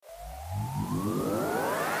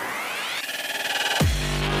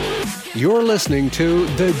You're listening to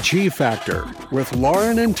The G Factor with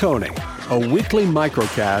Lauren and Tony, a weekly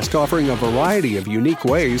microcast offering a variety of unique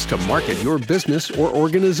ways to market your business or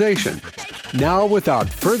organization. Now, without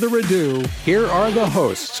further ado, here are the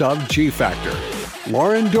hosts of G Factor,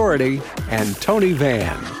 Lauren Doherty and Tony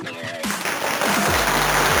Van.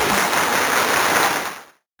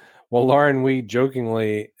 Well, Lauren, we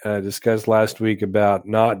jokingly discussed last week about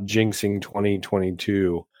not jinxing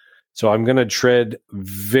 2022. So I'm going to tread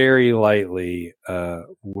very lightly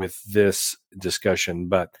with this discussion,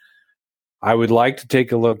 but I would like to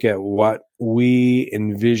take a look at what we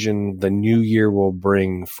envision the new year will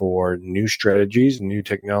bring for new strategies and new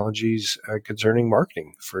technologies concerning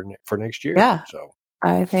marketing for next year. Yeah, so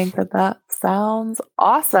I think that sounds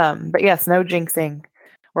awesome. But yes, no jinxing.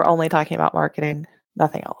 We're only talking about marketing,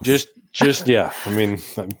 nothing else. Just yeah. I mean,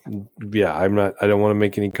 yeah. I don't want to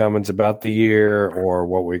make any comments about the year or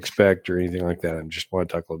what we expect or anything like that. I just want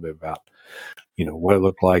to talk a little bit about, what it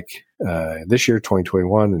looked like this year,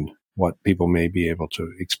 2021, and what people may be able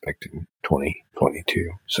to expect in 2022.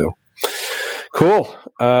 So cool.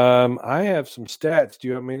 I have some stats. Do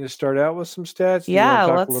you want me to start out with some stats? Yeah,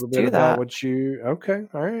 talk let's a little bit do about that. what you. Okay.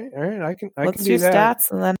 All right. I can Let's do do that.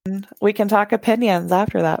 stats, and then we can talk opinions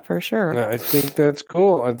after that for sure. I think that's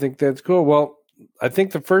cool. Well, I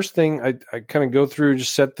think the first thing I kind of go through,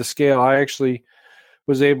 just set the scale. I actually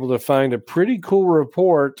was able to find a pretty cool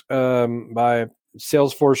report by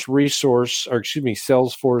Salesforce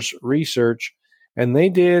Research, and they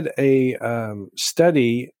did a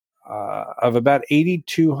study of about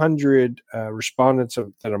 8,200 respondents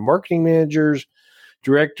that are marketing managers,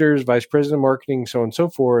 directors, vice president of marketing, so on and so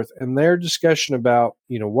forth, and their discussion about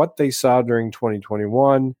what they saw during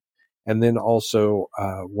 2021, and then also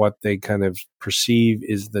what they kind of perceive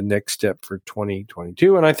is the next step for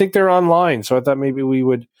 2022. And I think they're online, so I thought maybe we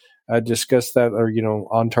would discuss that, or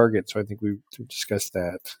on target. So I think we discussed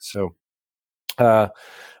that. So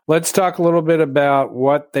let's talk a little bit about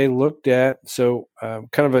what they looked at. So kind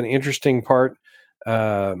of an interesting part.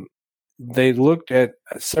 They looked at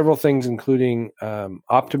several things, including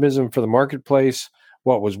optimism for the marketplace,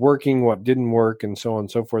 what was working, what didn't work, and so on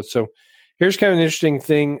and so forth. So here's kind of an interesting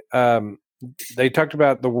thing. They talked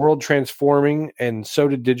about the world transforming, and so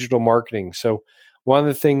did digital marketing. So one of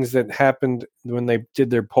the things that happened when they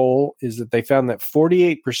did their poll is that they found that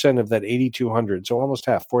 48% of that 8,200, so almost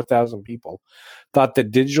half, 4,000 people, thought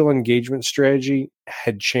that digital engagement strategy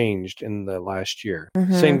had changed in the last year.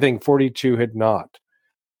 Mm-hmm. Same thing, 42 had not.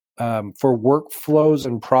 For workflows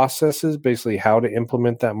and processes, basically how to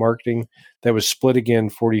implement that marketing, that was split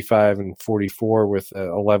again, 45 and 44, with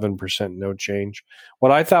 11% no change.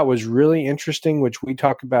 What I thought was really interesting, which we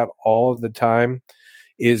talk about all of the time,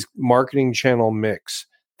 is marketing channel mix.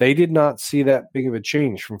 They did not see that big of a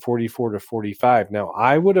change from 44 to 45. Now,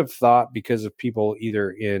 I would have thought, because of people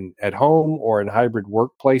either at home or in hybrid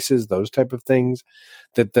workplaces, those type of things,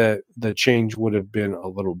 that the change would have been a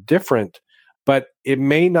little different. But it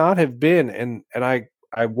may not have been, and I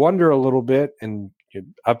wonder a little bit, and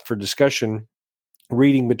up for discussion,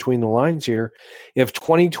 reading between the lines here, if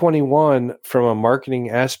 2021 from a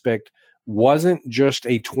marketing aspect wasn't just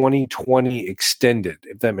a 2020 extended,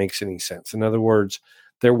 if that makes any sense. In other words,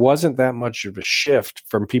 there wasn't that much of a shift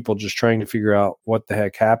from people just trying to figure out what the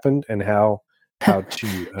heck happened and how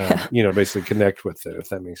to basically connect with it, if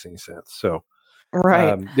that makes any sense. So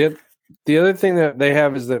right. The other thing that they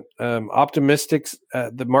have is that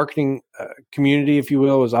the marketing community, if you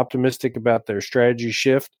will, is optimistic about their strategy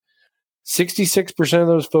shift. 66% of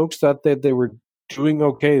those folks thought that they were doing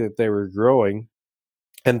okay, that they were growing,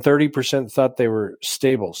 and 30% thought they were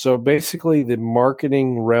stable. So basically, the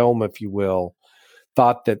marketing realm, if you will,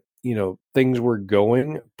 thought that things were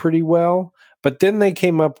going pretty well. But then they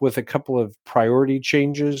came up with a couple of priorities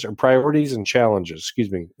and challenges,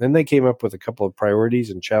 excuse me. Then they came up with a couple of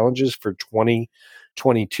priorities and challenges for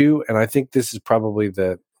 2022. And I think this is probably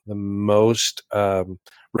the most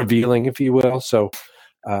revealing, if you will. So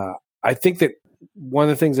I think that one of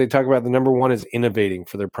the things they talk about, the number one, is innovating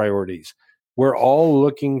for their priorities. We're all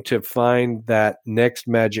looking to find that next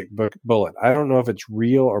magic bullet. I don't know if it's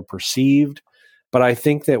real or perceived, but I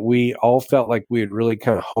think that we all felt like we had really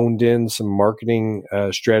kind of honed in some marketing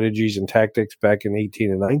strategies and tactics back in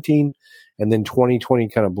 18 and 19, and then 2020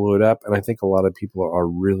 kind of blew it up. And I think a lot of people are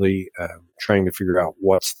really trying to figure out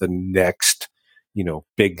what's the next,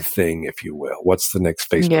 big thing, if you will. What's the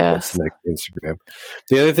next Facebook? Yes. What's the next Instagram?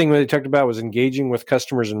 The other thing that they talked about was engaging with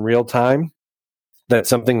customers in real time. That's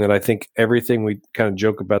something that I think everything we kind of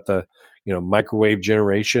joke about, the microwave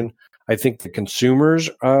generation. I think the consumers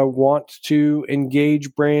want to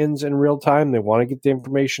engage brands in real time. They want to get the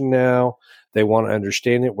information now. They want to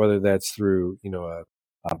understand it, whether that's through,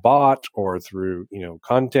 a bot or through,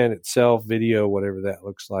 content itself, video, whatever that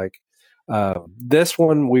looks like. This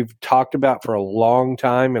one we've talked about for a long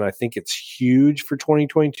time, and I think it's huge for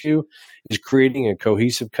 2022, is creating a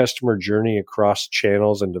cohesive customer journey across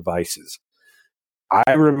channels and devices.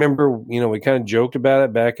 I remember, we kind of joked about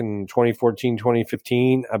it back in 2014,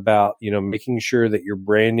 2015 about, making sure that your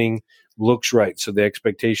branding looks right. So the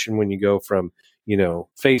expectation when you go from,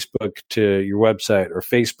 Facebook to your website, or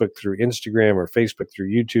Facebook through Instagram, or Facebook through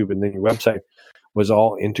YouTube, and then your website was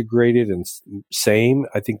all integrated and same.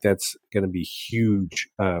 I think that's going to be huge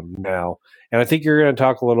now. And I think you're going to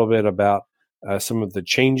talk a little bit about some of the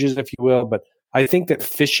changes, if you will. But I think that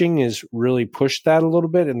phishing has really pushed that a little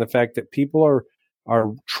bit, and the fact that people are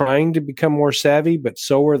trying to become more savvy, but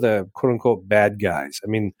so are the quote unquote bad guys. I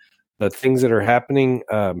mean, the things that are happening,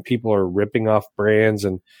 people are ripping off brands.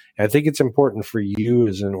 And I think it's important for you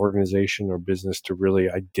as an organization or business to really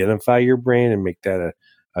identify your brand and make that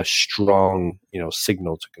a strong,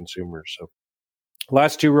 signal to consumers. So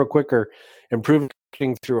last two real quick are improving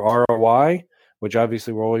through ROI, which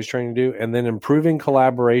obviously we're always trying to do, and then improving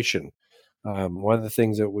collaboration. One of the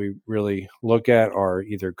things that we really look at are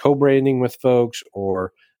either co-branding with folks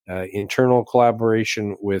or internal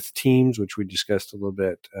collaboration with teams, which we discussed a little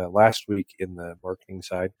bit last week in the marketing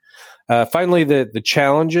side. Finally, the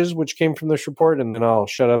challenges which came from this report, and then I'll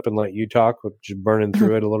shut up and let you talk, just burning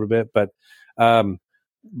through it a little bit. But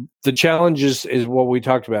the challenges is what we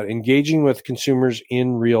talked about, engaging with consumers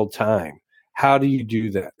in real time. How do you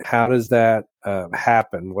do that? How does that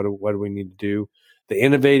happen? What do we need to do? The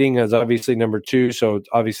innovating is obviously number 2, so it's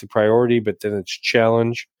obviously priority, but then it's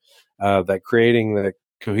challenge. That creating the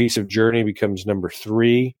cohesive journey becomes number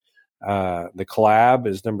 3. The collab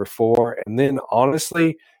is number 4. And then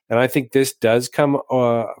honestly, and I think this does come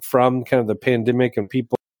from kind of the pandemic and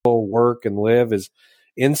people work and live, is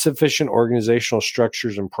insufficient organizational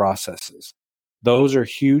structures and processes. Those are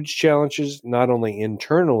huge challenges, not only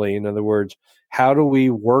internally. In other words, how do we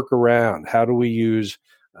work around? How do we use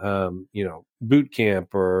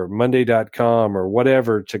Bootcamp or Monday.com or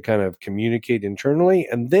whatever to kind of communicate internally?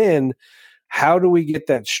 And then how do we get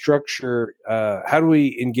that structure? How do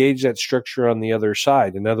we engage that structure on the other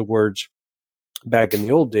side? In other words, back in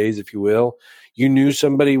the old days, if you will, you knew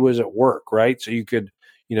somebody was at work, right? So you could,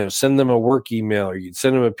 send them a work email, or you'd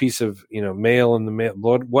send them a piece of, mail in the mail,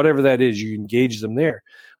 whatever that is, you engage them there.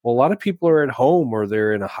 Well, a lot of people are at home or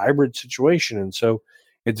they're in a hybrid situation. And so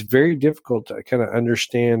it's very difficult to kind of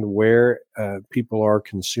understand where people are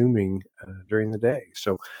consuming during the day.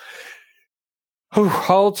 So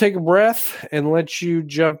I'll take a breath and let you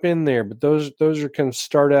jump in there. But those are kind of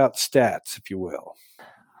start out stats, if you will.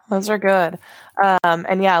 Those are good.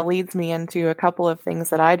 And yeah, leads me into a couple of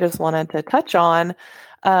things that I just wanted to touch on,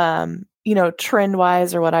 trend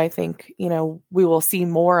wise, or what I think, we will see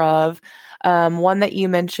more of. One that you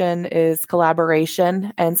mentioned is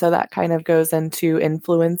collaboration. And so that kind of goes into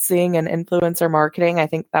influencing and influencer marketing. I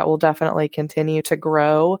think that will definitely continue to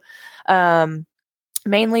grow.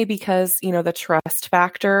 Mainly because, the trust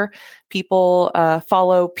factor, people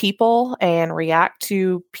follow people and react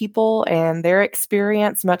to people and their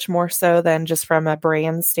experience much more so than just from a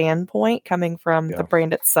brand standpoint coming from the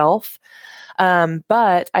brand itself.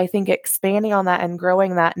 But I think expanding on that and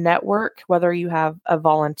growing that network, whether you have a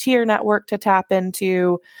volunteer network to tap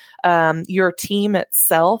into, your team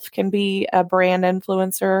itself can be a brand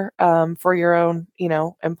influencer for your own,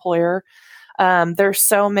 employer. There's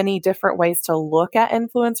so many different ways to look at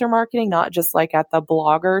influencer marketing, not just like at the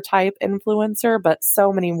blogger type influencer, but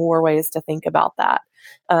so many more ways to think about that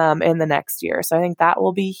in the next year. So I think that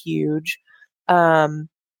will be huge.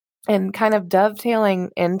 And kind of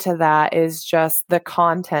dovetailing into that is just the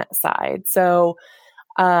content side. So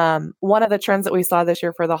one of the trends that we saw this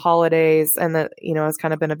year for the holidays, and that, has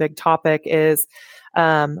kind of been a big topic, is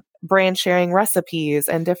brand sharing recipes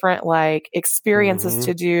and different like experiences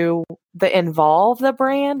to do that involve the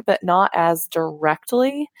brand, but not as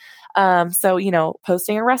directly. So,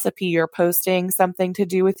 posting a recipe or posting something to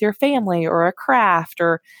do with your family or a craft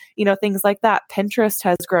or, things like that. Pinterest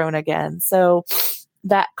has grown again. So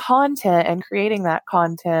that content and creating that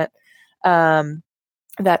content,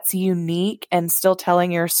 that's unique and still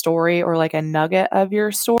telling your story or like a nugget of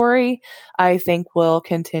your story, I think will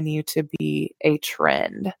continue to be a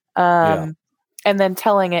trend. And then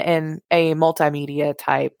telling it in a multimedia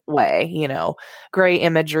type way, great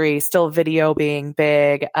imagery, still video being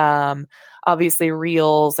big, obviously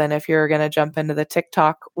reels. And if you're going to jump into the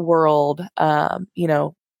TikTok world,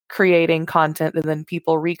 creating content and then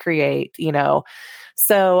people recreate,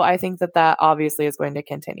 So I think that obviously is going to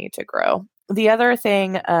continue to grow. The other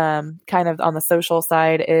thing, kind of on the social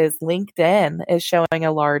side, is LinkedIn is showing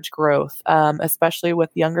a large growth, especially with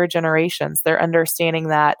younger generations. They're understanding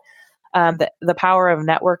that the power of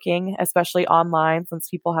networking, especially online, since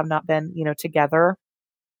people have not been, together.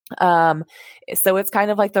 So it's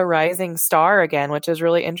kind of like the rising star again, which is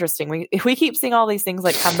really interesting. We keep seeing all these things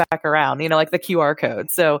like come back around, like the QR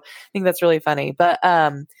code. So I think that's really funny. But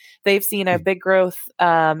they've seen a big growth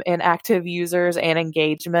in active users and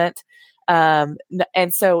engagement.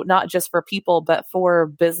 And so not just for people, but for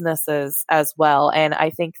businesses as well. And I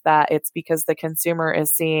think that it's because the consumer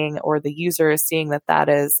is seeing, or the user is seeing, that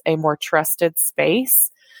is a more trusted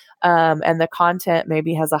space. And the content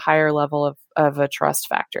maybe has a higher level of a trust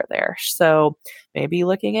factor there. So maybe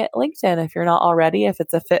looking at LinkedIn if you're not already, if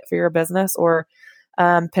it's a fit for your business, or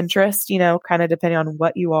Pinterest, kind of depending on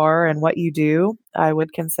what you are and what you do, I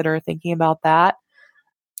would consider thinking about that.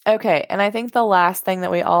 Okay. And I think the last thing that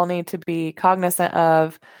we all need to be cognizant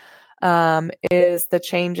of is the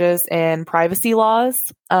changes in privacy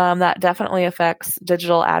laws. That definitely affects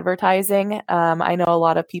digital advertising. I know a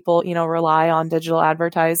lot of people, rely on digital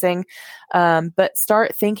advertising, but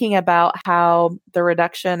start thinking about how the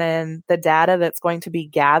reduction in the data that's going to be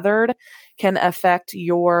gathered can affect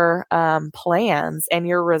your plans and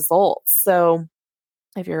your results. So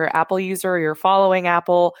if you're an Apple user, you're following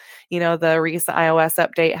Apple, the recent iOS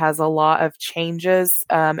update has a lot of changes,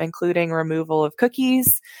 including removal of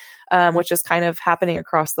cookies, which is kind of happening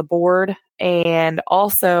across the board. And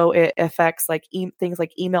also it affects things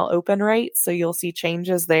like email open rates. So you'll see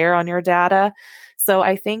changes there on your data. So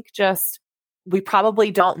I think we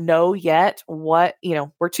probably don't know yet what,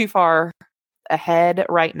 we're too far ahead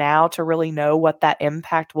right now to really know what that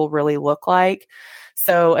impact will really look like.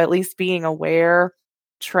 So at least being aware,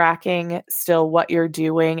 tracking still what you're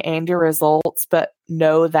doing and your results, but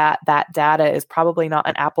know that data is probably not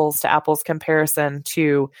an apples to apples comparison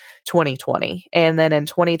to 2020. And then in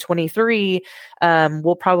 2023,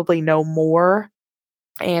 we'll probably know more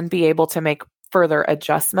and be able to make further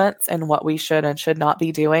adjustments in what we should and should not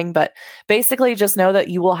be doing. But basically just know that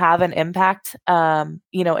you will have an impact, in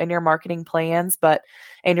your marketing plans, but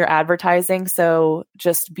in your advertising. So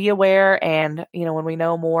just be aware. And, when we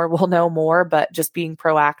know more, we'll know more, but just being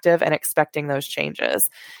proactive and expecting those changes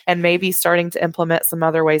and maybe starting to implement some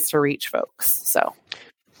other ways to reach folks. So.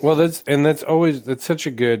 Well, that's such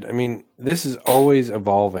a good, this is always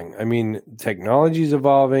evolving. Technology is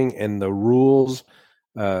evolving, and the rules,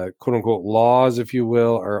 quote unquote laws, if you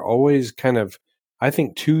will, are always kind of, I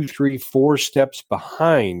think, 2, 3, 4 steps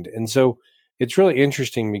behind. And so it's really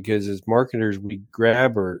interesting because as marketers, we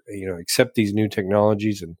grab or, accept these new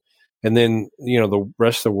technologies and then, the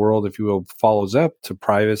rest of the world, if you will, follows up to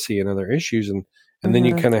privacy and other issues. And then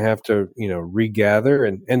you kind of have to, regather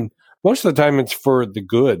and most of the time it's for the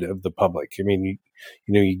good of the public.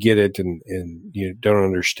 You get it and you don't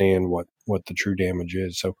understand what the true damage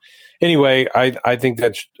is. So anyway, I think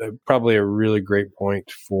that's probably a really great point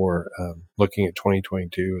for looking at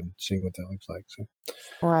 2022 and seeing what that looks like. So.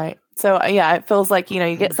 Right. So yeah, it feels like,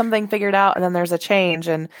 you get something figured out and then there's a change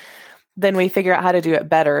and then we figure out how to do it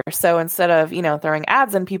better. So instead of, throwing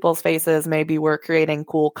ads in people's faces, maybe we're creating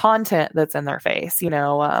cool content that's in their face,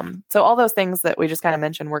 so all those things that we just kind of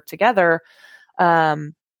mentioned work together.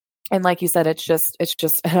 And like you said, it's just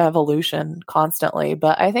an evolution constantly,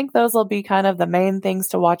 but I think those will be kind of the main things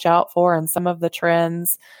to watch out for and some of the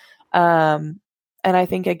trends. And I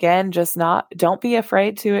think, again, don't be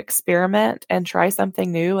afraid to experiment and try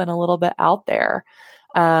something new and a little bit out there.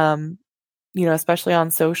 Especially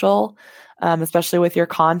on social, especially with your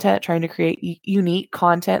content, trying to create unique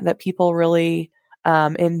content that people really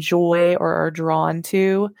enjoy or are drawn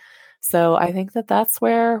to. So I think that's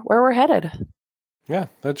where we're headed. Yeah,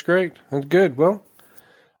 that's great. That's good. Well,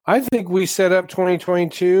 I think we set up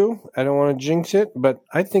 2022. I don't want to jinx it, but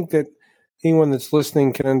I think that anyone that's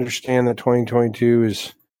listening can understand that 2022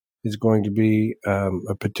 is going to be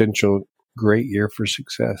a potential great year for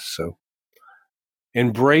success. So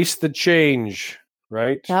embrace the change,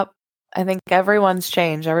 right? Yep. I think everyone's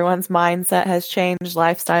changed. Everyone's mindset has changed.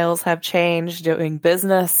 Lifestyles have changed. Doing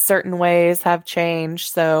business certain ways have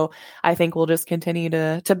changed. So I think we'll just continue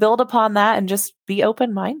to build upon that and just be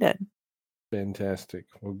open-minded. Fantastic.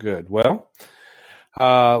 Well, good. Well,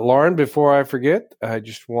 Lauren, before I forget, I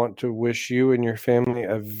just want to wish you and your family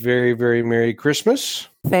a very, very Merry Christmas.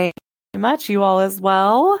 Thank you very much. You all as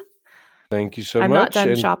well. Thank you so I'm much. not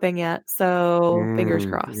done shopping yet, so fingers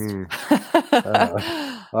crossed.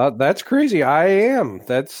 That's crazy. I am.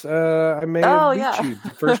 That's I may have beat you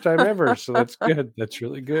the first time ever, so that's good. That's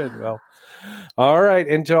really good. Well, all right.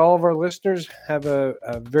 And to all of our listeners, have a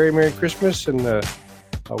very Merry Christmas and a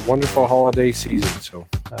wonderful holiday season. So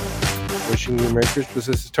wishing you Merry Christmas.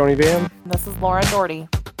 This is Tony Van. This is Lauren Doherty.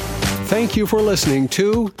 Thank you for listening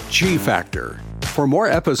to G Factor. For more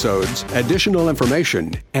episodes, additional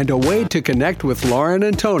information, and a way to connect with Lauren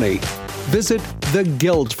and Tony, visit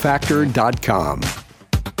theguildfactor.com.